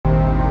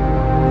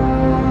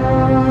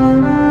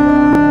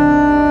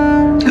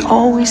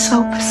always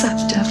so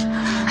perceptive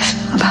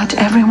about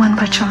everyone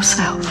but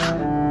yourself.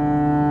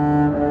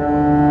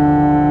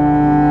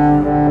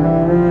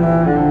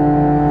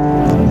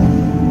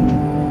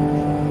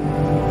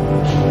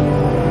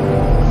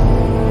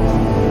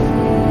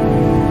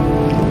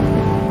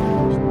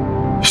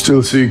 You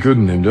still see good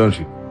in him, don't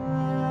you?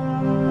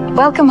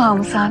 Welcome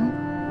home, son.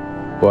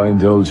 Why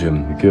indulge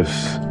him? The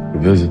gifts, the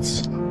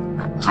visits.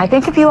 I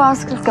think if you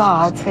ask his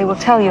guards, they will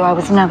tell you I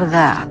was never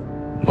there.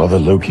 Mother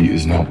Loki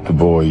is not the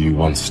boy you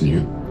once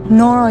knew.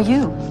 Nor are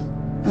you.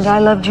 And I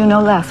loved you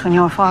no less when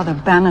your father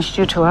banished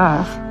you to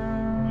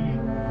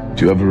Earth.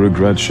 Do you ever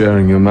regret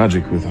sharing your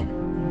magic with him?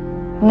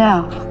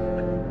 No.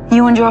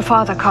 You and your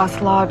father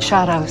cast large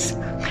shadows.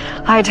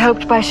 I had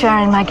hoped by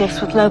sharing my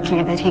gifts with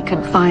Loki that he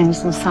could find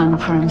some sun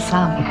for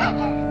himself.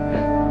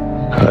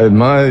 I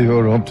admire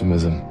your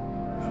optimism,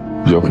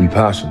 your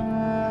compassion.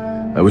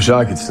 I wish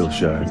I could still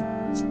share it.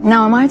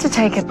 Now, am I to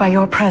take it by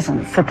your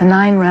presence that the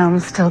 9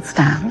 realms still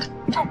stand?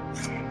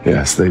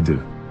 Yes, they do.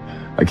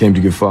 I came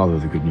to give Father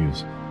the good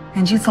news.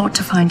 And you thought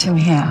to find him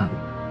here.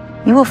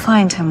 You will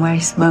find him where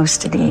he's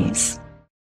most at ease.